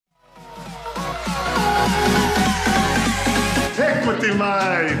Equity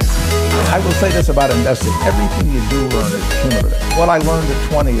Mates. I will say this about investing. Everything you do learn is cumulative. What I learned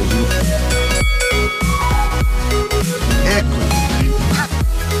at 20 is useful.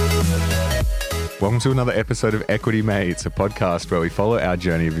 Welcome to another episode of Equity Mates, a podcast where we follow our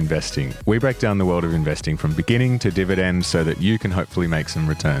journey of investing. We break down the world of investing from beginning to dividend so that you can hopefully make some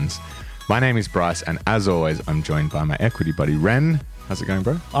returns. My name is Bryce, and as always, I'm joined by my equity buddy, Ren. How's it going,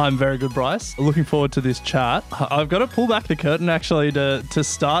 bro? I'm very good, Bryce. Looking forward to this chat. I've got to pull back the curtain, actually, to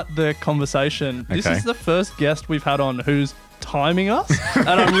start the conversation. This is the first guest we've had on who's timing us, and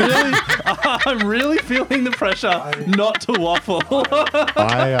I'm really feeling the pressure not to waffle.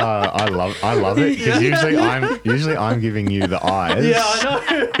 I love it because usually I'm giving you the eyes. Yeah, I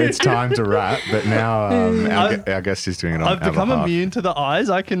know. It's time to wrap, but now our guest is doing it on our I've become behalf. immune to the eyes.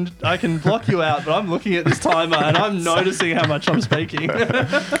 I can block you out, but I'm looking at this timer and I'm noticing how much I'm speaking.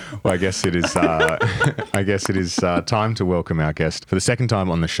 Well, I guess it is. Time to welcome our guest for the second time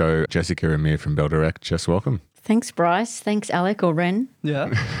on the show, Jessica Amir from Bell Direct. Jess, welcome. Thanks, Bryce. Thanks, Alec or Ren.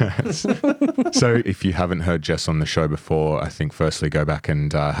 Yeah. So if you haven't heard Jess on the show before, I think firstly go back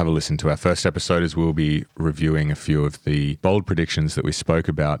and have a listen to our first episode, as we'll be reviewing a few of the bold predictions that we spoke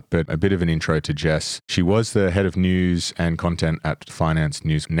about. But a bit of an intro to Jess. She was the head of news and content at Finance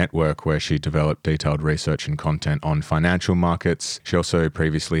News Network, where she developed detailed research and content on financial markets. She also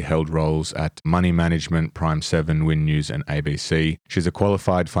previously held roles at Money Management, Prime 7, Win News and ABC. She's a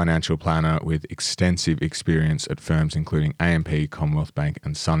qualified financial planner with extensive experience at firms including AMP, Commonwealth Bank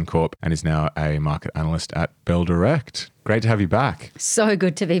and Suncorp, and is now a market analyst at Bell Direct. Great to have you back. So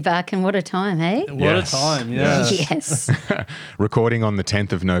good to be back, and what a time, hey? What a time, yeah. Yes. Recording on the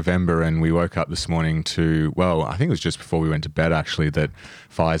 10th of November, and we woke up this morning to, well, I think it was just before we went to bed actually, that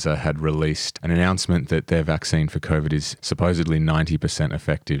Pfizer had released an announcement that their vaccine for COVID is supposedly 90%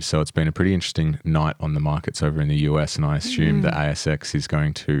 effective. So it's been a pretty interesting night on the markets over in the US, and I assume the ASX is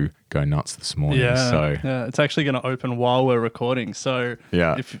going to go nuts this morning. Yeah, it's actually going to open while we're recording. So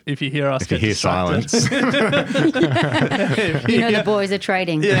if you hear us if you hear silence. The boys are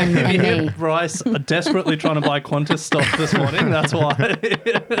trading and me. Bryce desperately trying to buy Qantas stock this morning. That's why.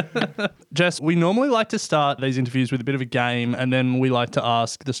 Jess, we normally like to start these interviews with a bit of a game, and then we like to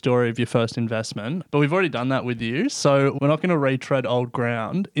ask the story of your first investment. But we've already done that with you, so we're not going to retread old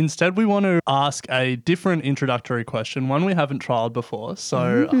ground. Instead, we want to ask a different introductory question, one we haven't trialed before.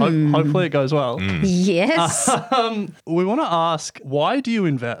 So hopefully it goes well. Yes. We want to ask, why do you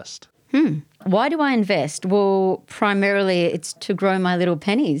invest? Why do I invest? Well, primarily it's to grow my little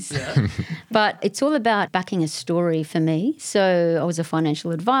pennies. Yeah. But it's all about backing a story for me. So I was a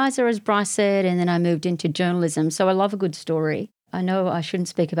financial advisor, as Bryce said, and then I moved into journalism. So I love a good story. I know I shouldn't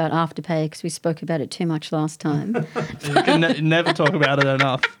speak about Afterpay because we spoke about it too much last time. You can never talk about it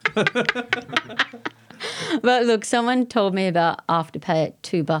enough. But look, someone told me about Afterpay at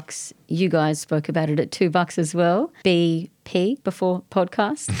 $2. You guys spoke about it at $2 as well. BP before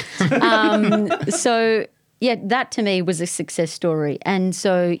podcast. So yeah, that to me was a success story. And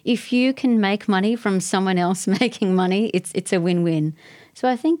so if you can make money from someone else making money, it's a win-win. So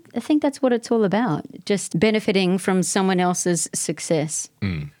I think that's what it's all about, just benefiting from someone else's success.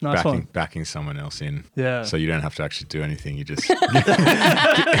 Nice Backing someone else in. Yeah. So you don't have to actually do anything. You just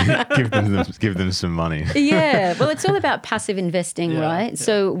give them some money. Yeah. Well, it's all about passive investing, right? Yeah.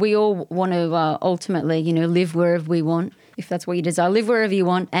 So we all want to ultimately, live wherever we want, if that's what you desire. Live wherever you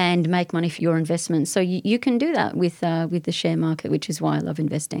want and make money for your investments. So you can do that with the share market, which is why I love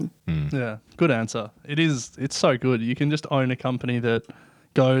investing. Yeah, good answer. It's so good. You can just own a company that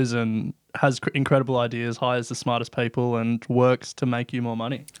goes and has incredible ideas, hires the smartest people and works to make you more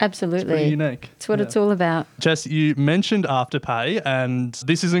money. Absolutely. It's pretty unique. It's what it's all about. Jess, you mentioned Afterpay, and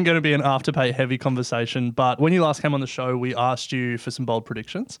this isn't going to be an Afterpay heavy conversation, but when you last came on the show, we asked you for some bold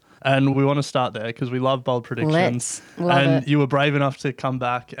predictions, and we want to start there because we love bold predictions. Love it. You were brave enough to come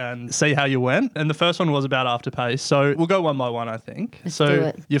back and see how you went, and the first one was about Afterpay, so we'll go one by one, I think. Let's do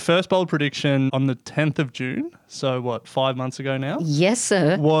it. Your first bold prediction on the 10th of June, so 5 months ago now? Yes,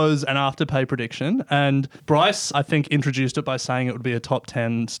 sir. Was an Afterpay prediction, and Bryce, I think, introduced it by saying it would be a top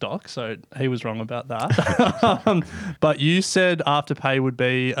 10 stock, so he was wrong about that. But you said Afterpay would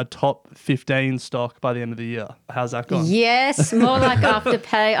be a top 15 stock by the end of the year. How's that gone? Yes, more like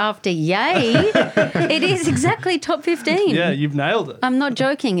Afterpay after yay. It is exactly top 15. Yeah, you've nailed it. I'm not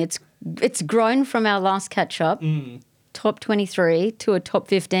joking. It's grown from our last catch-up. Top 23 to a top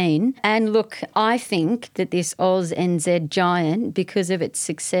 15. And look, I think that this Oz NZ giant, because of its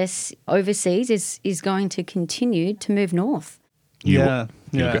success overseas, is going to continue to move north. You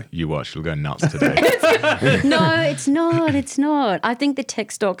Yeah. You watch, it'll go nuts today. No, it's not. It's not. I think the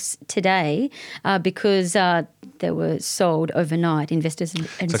tech stocks today, because they were sold overnight, investors.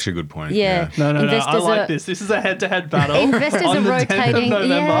 It's actually a good point. Yeah. No. I Investors like are- this. This is a head-to-head battle. Investors on are the rotating. 10th of November.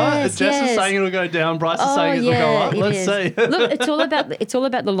 Yes, Jess is yes. saying it'll go down. Bryce is saying it'll go up. it Let's is. see. Look, it's all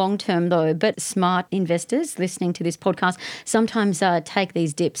about the long term though. But smart investors listening to this podcast sometimes take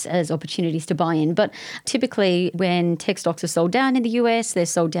these dips as opportunities to buy in. But typically, when tech stocks are sold down in the US, they're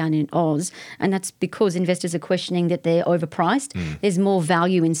sold down in Oz, and that's because investors are questioning that they're overpriced. There's more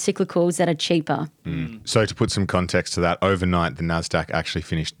value in cyclicals that are cheaper. So to put some context to that, overnight the Nasdaq actually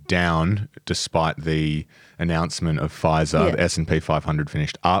finished down despite the announcement of Pfizer. Yeah. The S&P 500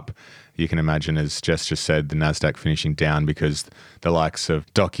 finished up. You can imagine, as Jess just said, the Nasdaq finishing down because the likes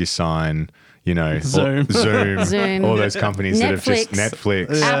of DocuSign, Zoom. Zoom. all those companies that have just Netflix.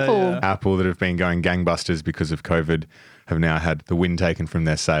 Netflix, Apple. Apple that have been going gangbusters because of COVID have now had the wind taken from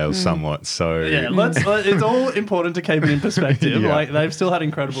their sails somewhat. So Yeah, it's all important to keep it in perspective. Yeah. Like they've still had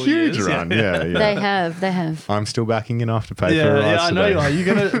incredible huge years. run. Yeah. They have. I'm still backing in Afterpay for a Yeah, rise I know today. you are.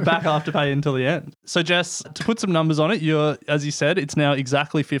 You're going to back Afterpay until the end. So, Jess, to put some numbers on it, as you said, it's now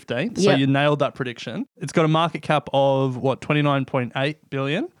exactly 15th. So Yep. you nailed that prediction. It's got a market cap of, 29.8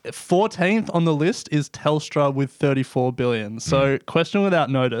 billion. 14th on the list is Telstra with 34 billion. So, question without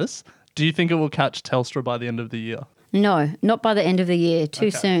notice, do you think it will catch Telstra by the end of the year? No, not by the end of the year, too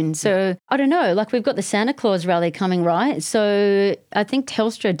soon. So I don't know, like we've got the Santa Claus rally coming, right? So I think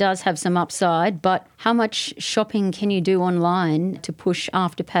Telstra does have some upside, but how much shopping can you do online to push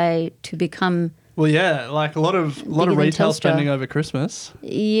Afterpay to become... Well, yeah, like a lot of than retail Telstra. spending over Christmas.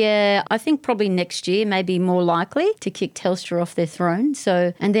 Yeah, I think probably next year may be more likely to kick Telstra off their throne.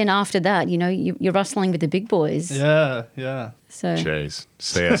 So, and then after that, you're rustling with the big boys. Yeah, yeah. So Jeez.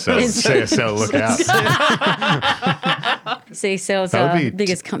 CSL, look out. CSL's That would our be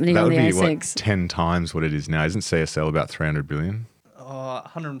biggest company that on would the be what, ASX. 10 times what it is now. Isn't CSL about 300 billion?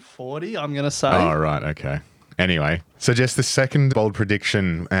 140, I'm going to say. Oh, right. Okay. Anyway, so just the second bold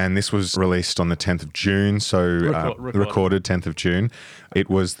prediction, and this was released on the 10th of June, so recorded 10th of June. It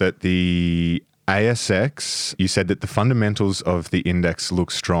was that the ASX, you said that the fundamentals of the index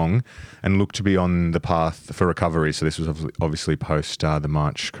look strong and look to be on the path for recovery. So this was obviously post the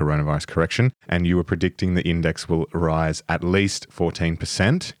March coronavirus correction. And you were predicting the index will rise at least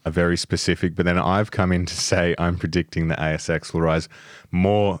 14%, a very specific. But then I've come in to say I'm predicting the ASX will rise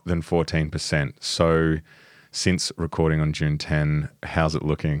more than 14%. So since recording on June 10, how's it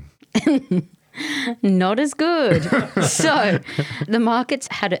looking? Not as good. So the markets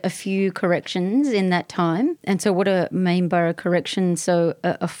had a few corrections in that time. And so what I mean by a correction, so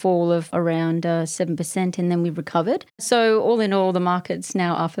a fall of around 7%, and then we recovered. So all in all, the market's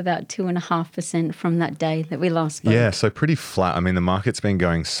now up about 2.5% from that day that we last spoke. Yeah, so pretty flat. I mean, the market's been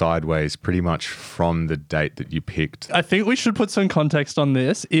going sideways pretty much from the date that you picked. I think we should put some context on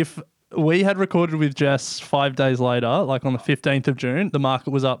this. If we had recorded with Jess 5 days later, like on the 15th of June, the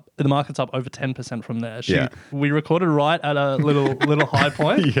market's up over 10% from there. We recorded right at a little high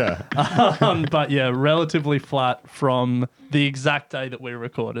point. Yeah. But yeah, relatively flat from the exact day that we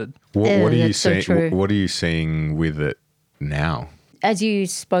recorded. What are you that's so seeing? true. What are you seeing with it now? As you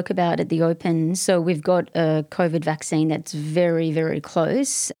spoke about at the Open, so we've got a COVID vaccine that's very, very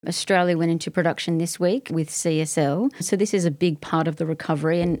close. Australia went into production this week with CSL. So this is a big part of the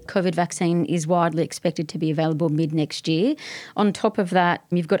recovery, and COVID vaccine is widely expected to be available mid-next year. On top of that,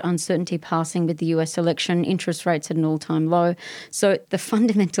 you've got uncertainty passing with the US election, interest rates at an all-time low. So the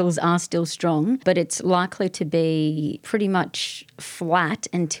fundamentals are still strong, but it's likely to be pretty much flat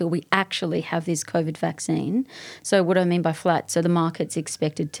until we actually have this COVID vaccine. So what do I mean by flat? So the market's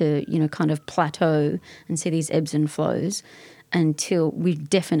expected to, kind of plateau and see these ebbs and flows until we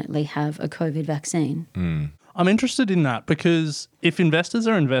definitely have a COVID vaccine. I'm interested in that because if investors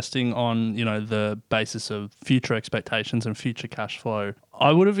are investing on, the basis of future expectations and future cash flow,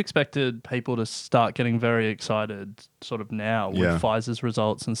 I would have expected people to start getting very excited sort of now with Pfizer's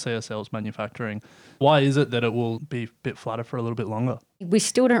results and CSL's manufacturing. Why is it that it will be a bit flatter for a little bit longer? We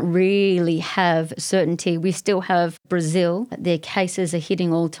still don't really have certainty. We still have Brazil. Their cases are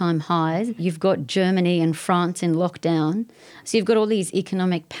hitting all-time highs. You've got Germany and France in lockdown. So you've got all these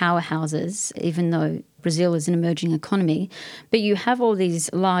economic powerhouses, even though Brazil is an emerging economy. But you have all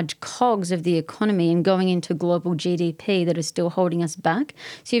these large cogs of the economy and going into global GDP that are still holding us back.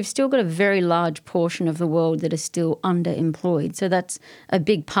 So you've still got a very large portion of the world that is still underemployed. So that's a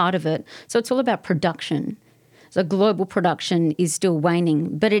big part of it. So it's all about production. So global production is still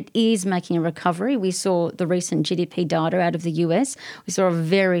waning, but it is making a recovery. We saw the recent GDP data out of the US. We saw a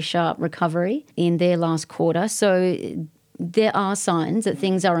very sharp recovery in their last quarter. So there are signs that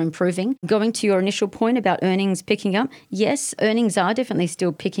things are improving. Going to your initial point about earnings picking up, yes, earnings are definitely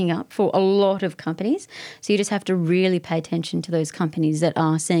still picking up for a lot of companies. So you just have to really pay attention to those companies that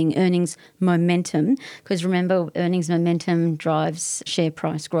are seeing earnings momentum, because remember, earnings momentum drives share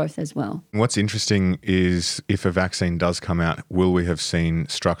price growth as well. What's interesting is if a vaccine does come out, will we have seen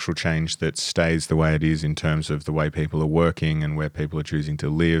structural change that stays the way it is in terms of the way people are working and where people are choosing to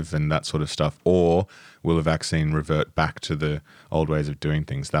live and that sort of stuff? Or will a vaccine revert back to the old ways of doing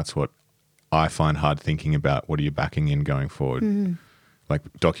things? That's what I find hard thinking about. What are you backing in going forward? Like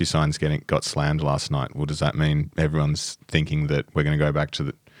DocuSign's got slammed last night. Well, does that mean everyone's thinking that we're going to go back to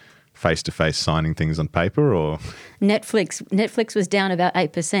the face-to-face signing things on paper? Or Netflix was down about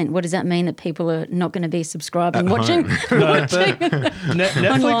 8%. What does that mean? That people are not going to be subscribing, watching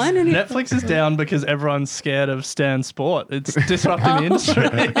Netflix, online? Netflix is down because everyone's scared of Stan Sport. It's disrupting the industry.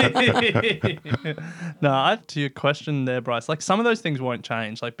 To your question there, Bryce, like some of those things won't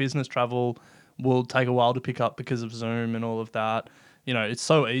change. Like business travel will take a while to pick up because of Zoom and all of that. You know, it's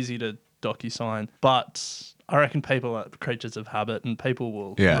so easy to DocuSign, but I reckon people are creatures of habit and people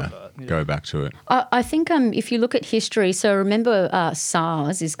will revert. Go back to it. I think if you look at history, so remember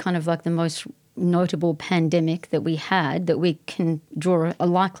SARS is kind of like the most notable pandemic that we had, that we can draw a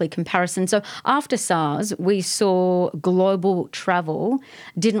likely comparison. So after SARS, we saw global travel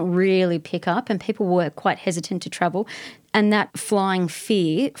didn't really pick up and people were quite hesitant to travel. And that flying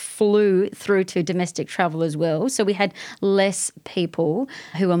fear flew through to domestic travel as well. So we had less people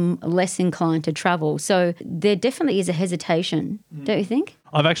who are less inclined to travel. So there definitely is a hesitation, don't you think?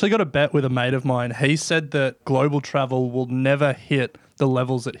 I've actually got a bet with a mate of mine. He said that global travel will never hit the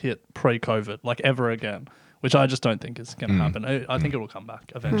levels it hit pre-COVID, like ever again, which I just don't think is going to happen. I think it will come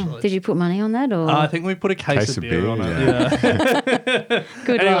back eventually. Did you put money on that? Or I think we put a case of beer on it. Yeah.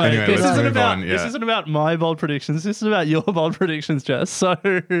 Good luck. Anyway, let's move on. This isn't about my bold predictions. This is about your bold predictions, Jess. So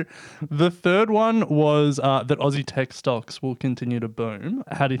the third one was that Aussie tech stocks will continue to boom.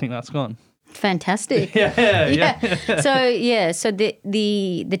 How do you think that's gone? Fantastic. Yeah. So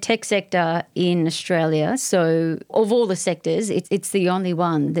the tech sector in Australia, so of all the sectors, it's the only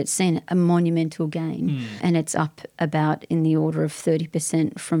one that's seen a monumental gain, and it's up about in the order of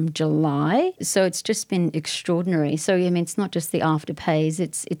 30% from July. So it's just been extraordinary. So I mean, it's not just the Afterpays,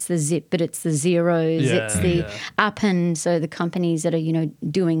 it's the Zip, but it's the Xeros, it's the Appen, so the companies that are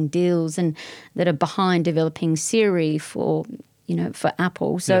doing deals and that are behind developing Siri for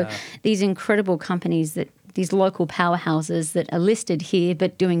Apple. So these incredible companies, these local powerhouses that are listed here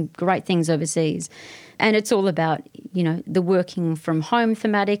but doing great things overseas. And it's all about, the working from home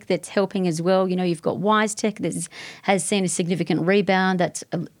thematic that's helping as well. You've got WiseTech that has seen a significant rebound. That's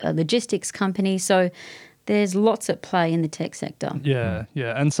a logistics company. So there's lots at play in the tech sector. Yeah.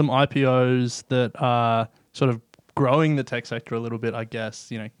 And some IPOs that are sort of growing the tech sector a little bit, I guess.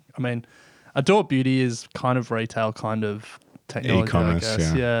 Adore Beauty is kind of retail, kind of technology, e-commerce, I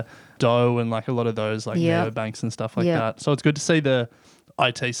guess. Yeah. Dough and like a lot of those like neobanks and stuff like that. So it's good to see the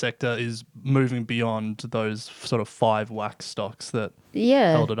IT sector is moving beyond those sort of 5 wax stocks that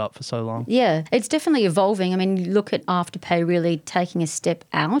held it up for so long. Yeah, it's definitely evolving. I mean, you look at Afterpay really taking a step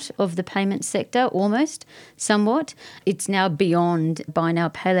out of the payment sector almost, somewhat. It's now beyond buy now,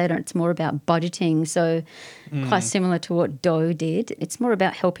 pay later. It's more about budgeting. So quite similar to what Dough did. It's more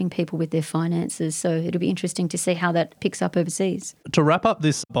about helping people with their finances. So it'll be interesting to see how that picks up overseas. To wrap up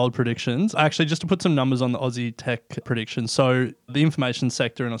this bold predictions, actually just to put some numbers on the Aussie tech predictions. So the information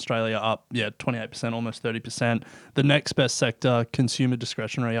sector in Australia up, 28%, almost 30%. The next best sector, consumer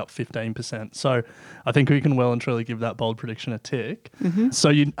discretionary, up 15%. So I think we can well and truly give that bold prediction a tick. So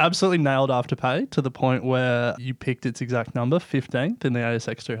you absolutely nailed Afterpay to the point where you picked its exact number, 15th in the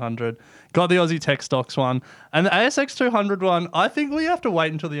ASX 200. Got the Aussie tech stocks one. And the ASX 200 one, I think we have to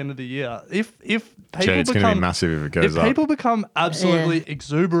wait until the end of the year. If people it's going to be massive if it goes up. If people become absolutely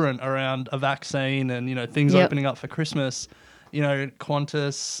exuberant around a vaccine and, things opening up for Christmas,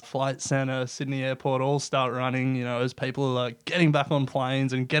 Qantas, Flight Centre, Sydney Airport all start running, as people are getting back on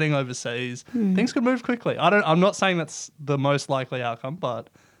planes and getting overseas. Things could move quickly. I'm not saying that's the most likely outcome, but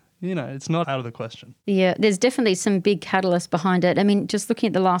it's not out of the question. Yeah, there's definitely some big catalysts behind it. I mean, just looking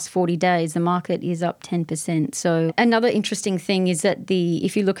at the last 40 days, the market is up 10%. So another interesting thing is that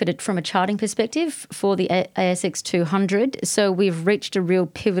if you look at it from a charting perspective for the ASX 200, so we've reached a real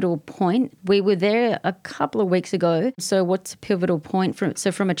pivotal point. We were there a couple of weeks ago. So what's a pivotal point?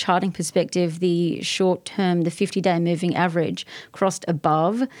 From a charting perspective, the short-term, the 50-day moving average crossed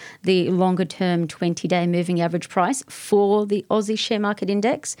above the longer-term 20-day moving average price for the Aussie share market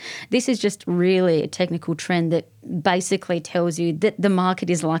index. This is just really a technical trend that basically tells you that the market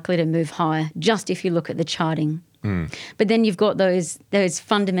is likely to move higher, just if you look at the charting. But then you've got those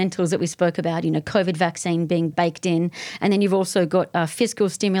fundamentals that we spoke about, COVID vaccine being baked in. And then you've also got fiscal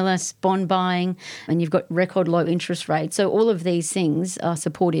stimulus, bond buying, and you've got record low interest rates. So all of these things are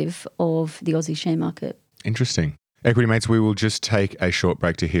supportive of the Aussie share market. Interesting. Equity Mates, we will just take a short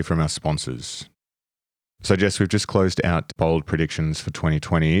break to hear from our sponsors. So, Jess, we've just closed out bold predictions for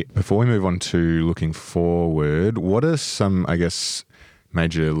 2020. Before we move on to looking forward, what are some,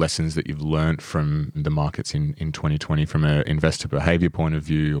 major lessons that you've learned from the markets in 2020 from an investor behavior point of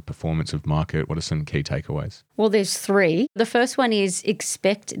view or performance of market? What are some key takeaways? Well, there's three. The first one is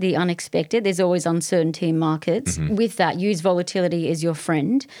expect the unexpected. There's always uncertainty in markets. With that, use volatility as your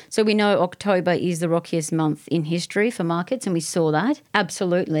friend. So we know October is the rockiest month in history for markets, and we saw that.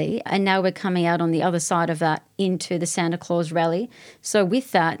 Absolutely. And now we're coming out on the other side of that into the Santa Claus rally. So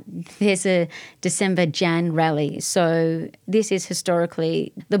with that, there's a December-Jan rally. So this is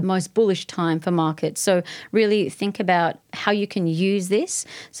historically the most bullish time for markets. So really think about how you can use this.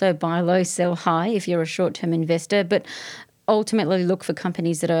 So buy low, sell high if you're a short-term investor, but ultimately look for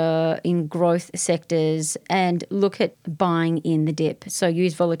companies that are in growth sectors and look at buying in the dip. So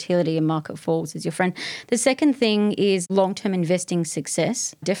use volatility and market falls as your friend. The second thing is long-term investing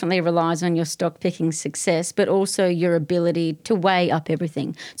success. Definitely relies on your stock picking success, but also your ability to weigh up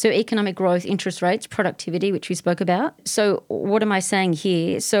everything. So economic growth, interest rates, productivity, which we spoke about. So what am I saying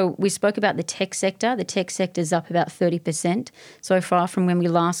here? So we spoke about the tech sector. The tech sector is up about 30% so far from when we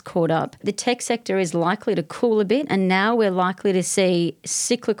last caught up. The tech sector is likely to cool a bit, and now we're likely to see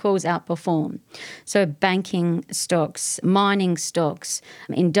cyclicals outperform. So banking stocks, mining stocks,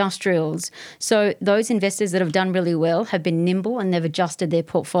 industrials. So those investors that have done really well have been nimble and they've adjusted their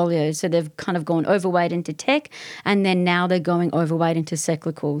portfolios. So they've kind of gone overweight into tech, and then now they're going overweight into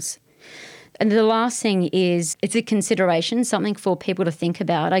cyclicals. And the last thing is it's a consideration, something for people to think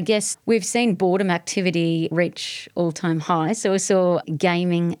about. I guess we've seen boredom activity reach all-time highs. So we saw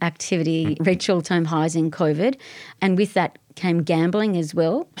gaming activity reach all-time highs in COVID. And with that came gambling as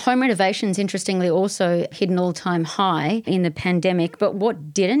well. Home renovations, interestingly, also hit an all-time high in the pandemic. But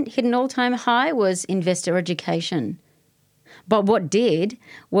what didn't hit an all-time high was investor education. But what did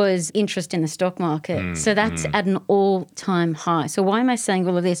was interest in the stock market. So that's at an all-time high. So why am I saying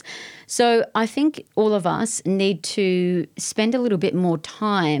all of this? So I think all of us need to spend a little bit more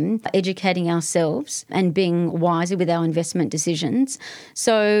time educating ourselves and being wiser with our investment decisions.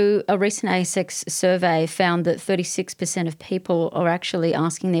 So a recent ASX survey found that 36% of people are actually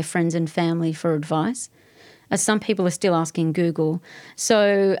asking their friends and family for advice. Some people are still asking Google.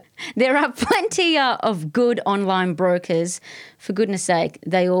 So there are plenty of good online brokers. For goodness sake,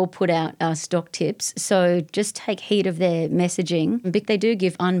 they all put out stock tips. So just take heed of their messaging. But they do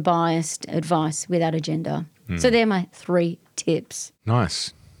give unbiased advice without agenda. So they're my 3 tips.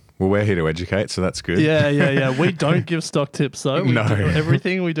 Nice. Well, we're here to educate, so that's good. Yeah. We don't give stock tips, though. No.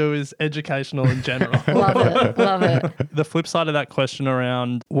 Everything we do is educational in general. Love it. The flip side of that question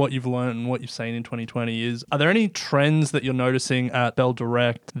around what you've learned and what you've seen in 2020 is, are there any trends that you're noticing at Bell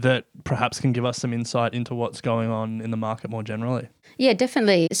Direct that perhaps can give us some insight into what's going on in the market more generally? Yeah,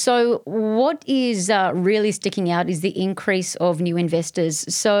 definitely. So what is really sticking out is the increase of new investors.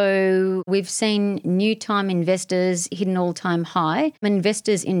 So we've seen new time investors hit an all-time high.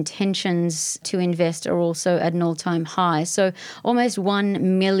 Investors' intentions to invest are also at an all-time high. So almost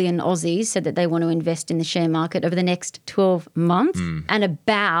 1 million Aussies said that they want to invest in the share market over the next 12 months. And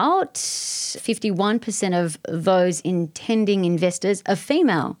about 51% of those intending investors are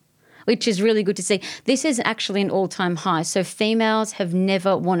female, which is really good to see. This is actually an all-time high. So females have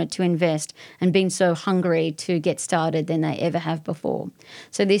never wanted to invest and been so hungry to get started than they ever have before.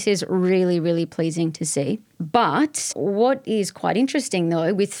 So this is really, really pleasing to see. But what is quite interesting,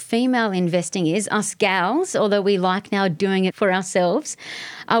 though, with female investing is us gals, although we like now doing it for ourselves,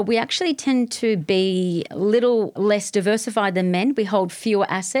 we actually tend to be a little less diversified than men. We hold fewer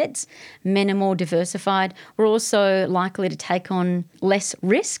assets. Men are more diversified. We're also likely to take on less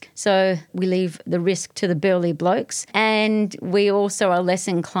risk. So we leave the risk to the burly blokes. And we also are less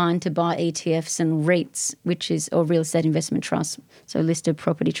inclined to buy ETFs and REITs, or real estate investment trusts, so listed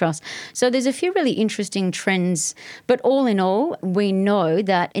property trusts. So there's a few really interesting trends. But all in all, we know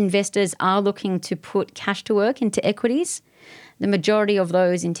that investors are looking to put cash to work into equities. The majority of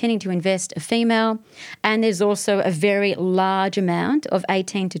those intending to invest are female. And there's also a very large amount of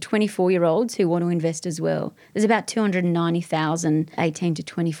 18 to 24-year-olds who want to invest as well. There's about 290,000 18 to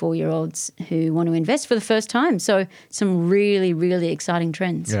 24-year-olds who want to invest for the first time. So some really, really exciting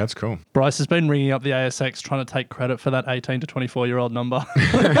trends. Yeah, that's cool. Bryce has been ringing up the ASX trying to take credit for that 18 to 24-year-old number.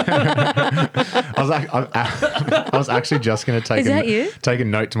 I was actually just going to take Is that you? take a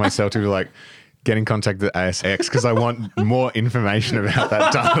note to myself to be like, get in contact with ASX because I want more information about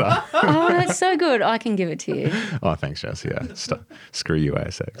that data. Oh, that's so good. I can give it to you. Oh, thanks, Jess. Yeah, screw you,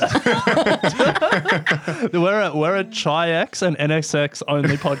 ASX. We're a Chi-X and NXX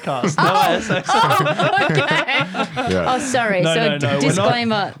only podcast. No ASX. Yeah. Oh, sorry. No.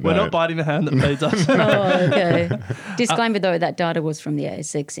 Disclaimer. We're No. not biting the hand that feeds us. Oh, okay. Disclaimer, though, that data was from the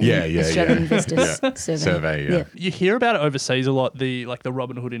ASX and Australian Investors Survey. Survey. You hear about it overseas a lot, the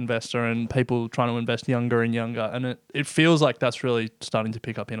Robinhood investor and people trying to invest younger and younger, and it feels like that's really starting to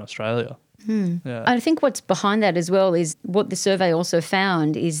pick up in Australia. Yeah. I think what's behind that as well is what the survey also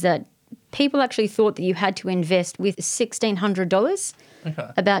found is that people actually thought that you had to invest with $1,600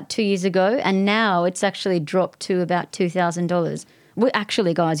 about 2 years ago, and now it's actually dropped to about $2,000. Well,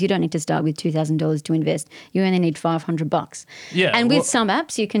 actually, guys, you don't need to start with $2,000 to invest. You only need $500. Yeah, and with some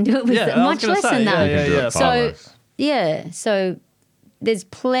apps, you can do it with I was much gonna less say, than that. Yeah. So there's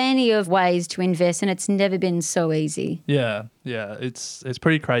plenty of ways to invest, and it's never been so easy. Yeah. It's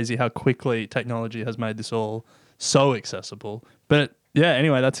pretty crazy how quickly technology has made this all so accessible. But yeah,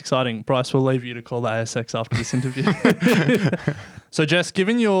 anyway, that's exciting. Bryce, we'll leave you to call the ASX after this interview. So, Jess,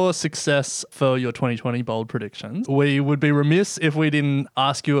 given your success for your 2020 bold predictions, we would be remiss if we didn't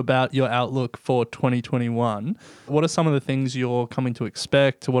ask you about your outlook for 2021. What are some of the things you're coming to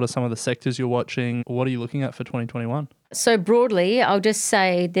expect? What are some of the sectors you're watching? What are you looking at for 2021? So broadly, I'll just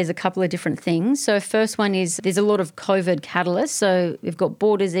say there's a couple of different things. So first one is there's a lot of COVID catalysts. So we've got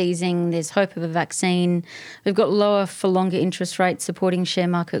borders easing, there's hope of a vaccine. We've got lower for longer interest rates supporting share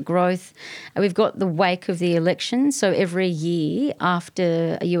market growth. And we've got the wake of the election. So every year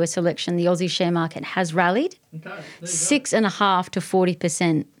after a US election, the Aussie share market has rallied 6.5% to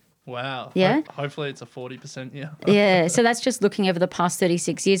 40%. Wow. Yeah. Hopefully it's a 40%. Yeah. Yeah, so that's just looking over the past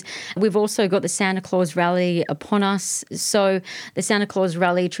 36 years. We've also got the Santa Claus rally upon us. So the Santa Claus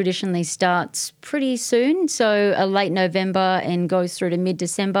rally traditionally starts pretty soon, so a late November and goes through to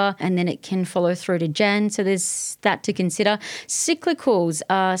mid-December, and then it can follow through to Jan. So there's that to consider. Cyclicals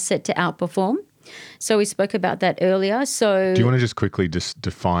are set to outperform. So we spoke about that earlier. So Do you want to just quickly just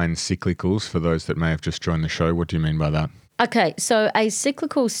define cyclicals for those that may have just joined the show? What do you mean by that? Okay, so a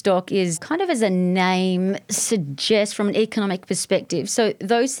cyclical stock is kind of, as a name suggests, from an economic perspective. So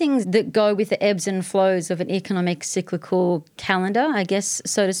those things that go with the ebbs and flows of an economic cyclical calendar, I guess,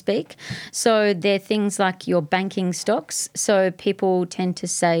 so to speak. So they're things like your banking stocks. So people tend to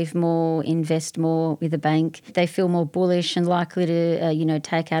save more, invest more with a bank. They feel more bullish and likely to,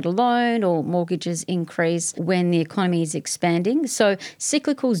 take out a loan, or mortgages increase when the economy is expanding. So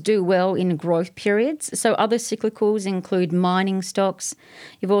cyclicals do well in growth periods. So other cyclicals include mining stocks.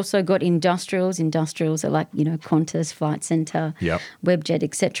 You've also got industrials. Industrials are like, Qantas, Flight Centre, Webjet,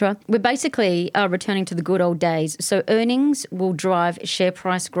 etc. We're basically returning to the good old days. So earnings will drive share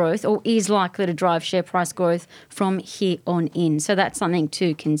price growth, or is likely to drive share price growth from here on in. So that's something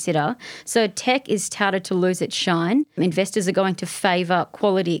to consider. So tech is touted to lose its shine. Investors are going to favour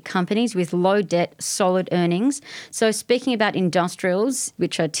quality companies with low debt, solid earnings. So speaking about industrials,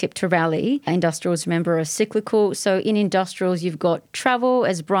 which are tipped to rally, industrials, remember, are cyclical. So in industrials, you've got travel,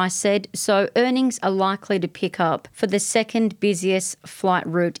 as Bryce said. So earnings are likely to pick up for the second busiest flight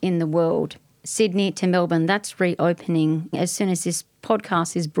route in the world, Sydney to Melbourne. That's reopening as soon as this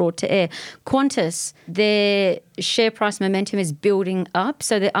podcast is brought to air. Qantas, their share price momentum is building up.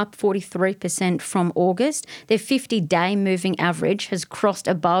 So they're up 43% from August. Their 50-day moving average has crossed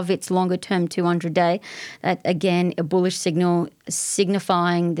above its longer-term 200-day. That, again, a bullish signal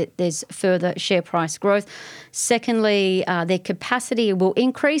signifying that there's further share price growth. Secondly, their capacity will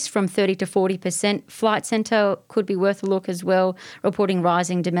increase from 30 to 40%. Flight Centre could be worth a look as well, reporting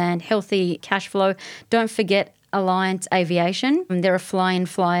rising demand, healthy cash flow. Don't forget Alliance Aviation. They're a fly-in,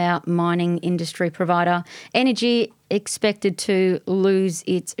 fly-out mining industry provider. Energy expected to lose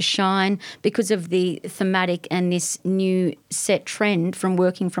its shine because of the thematic and this new set trend from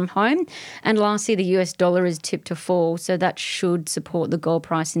working from home. And lastly, the US dollar is tipped to fall, so that should support the gold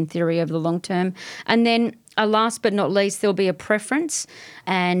price in theory over the long term. And then last but not least, there'll be a preference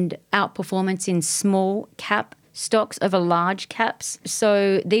and outperformance in small cap stocks over large caps.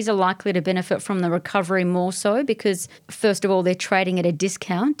 So these are likely to benefit from the recovery more so because, first of all, they're trading at a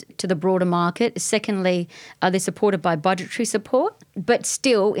discount to the broader market. Secondly, they're supported by budgetary support. But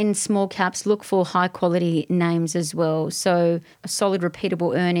still, in small caps, look for high-quality names as well. So solid,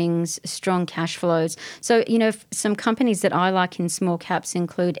 repeatable earnings, strong cash flows. So, some companies that I like in small caps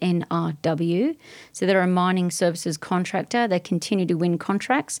include NRW. So they're a mining services contractor. They continue to win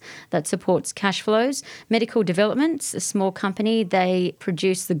contracts that supports cash flows. Medical device Developments, a small company. They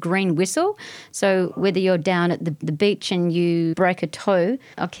produce the green whistle. So whether you're down at the beach and you break a toe,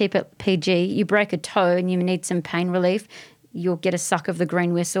 I'll keep it PG, you break a toe and you need some pain relief, you'll get a suck of the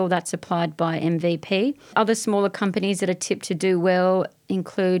green whistle. That's applied by MVP. Other smaller companies that are tipped to do well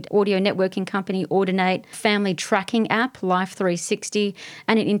include audio networking company Audinate, family tracking app Life360,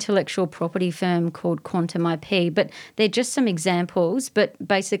 and an intellectual property firm called Quantum IP. But they're just some examples. But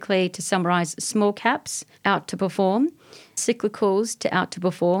basically, to summarise, small caps out to perform, cyclicals to out to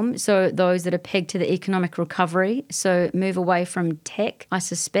perform, so those that are pegged to the economic recovery, so move away from tech, I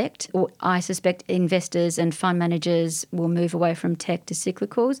suspect investors and fund managers will move away from tech to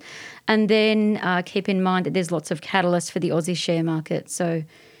cyclicals. And then keep in mind that there's lots of catalysts for the Aussie share market, so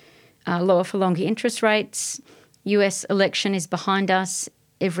lower for longer interest rates, US election is behind us.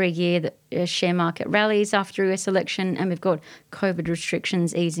 Every year the share market rallies after US election, and we've got COVID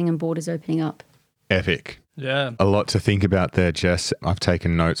restrictions easing and borders opening up. Epic. Yeah. A lot to think about there, Jess. I've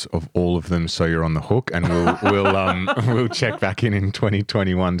taken notes of all of them, so you're on the hook, and we'll check back in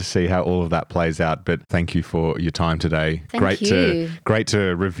 2021 to see how all of that plays out. But thank you for your time today. Thank you. Great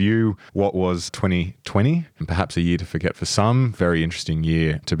to review what was 2020, and perhaps a year to forget for some. Very interesting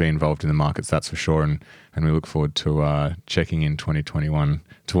year to be involved in the markets, that's for sure. And we look forward to checking in 2021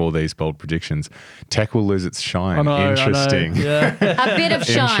 to all these bold predictions. Tech will lose its shine. Interesting. I know. Yeah. A bit of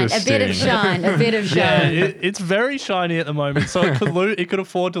shine. Yeah, it's very shiny at the moment, so it could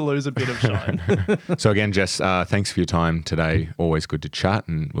afford to lose a bit of shine. So again, Jess, thanks for your time today. Always good to chat,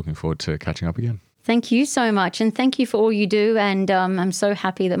 and looking forward to catching up again. Thank you so much, and thank you for all you do. And I'm so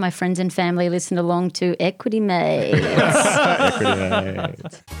happy that my friends and family listen along to Equity Mates.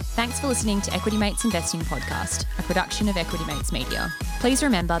 Thanks for listening to Equity Mates Investing Podcast, a production of Equity Mates Media. Please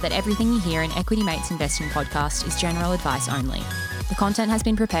remember that everything you hear in Equity Mates Investing Podcast is general advice only. The content has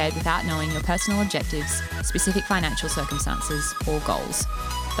been prepared without knowing your personal objectives, specific financial circumstances, or goals.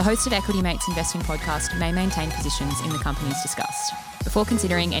 The host of Equity Mates Investing Podcast may maintain positions in the companies discussed. Before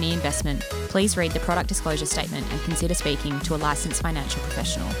considering any investment, please read the product disclosure statement and consider speaking to a licensed financial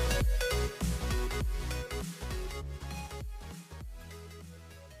professional.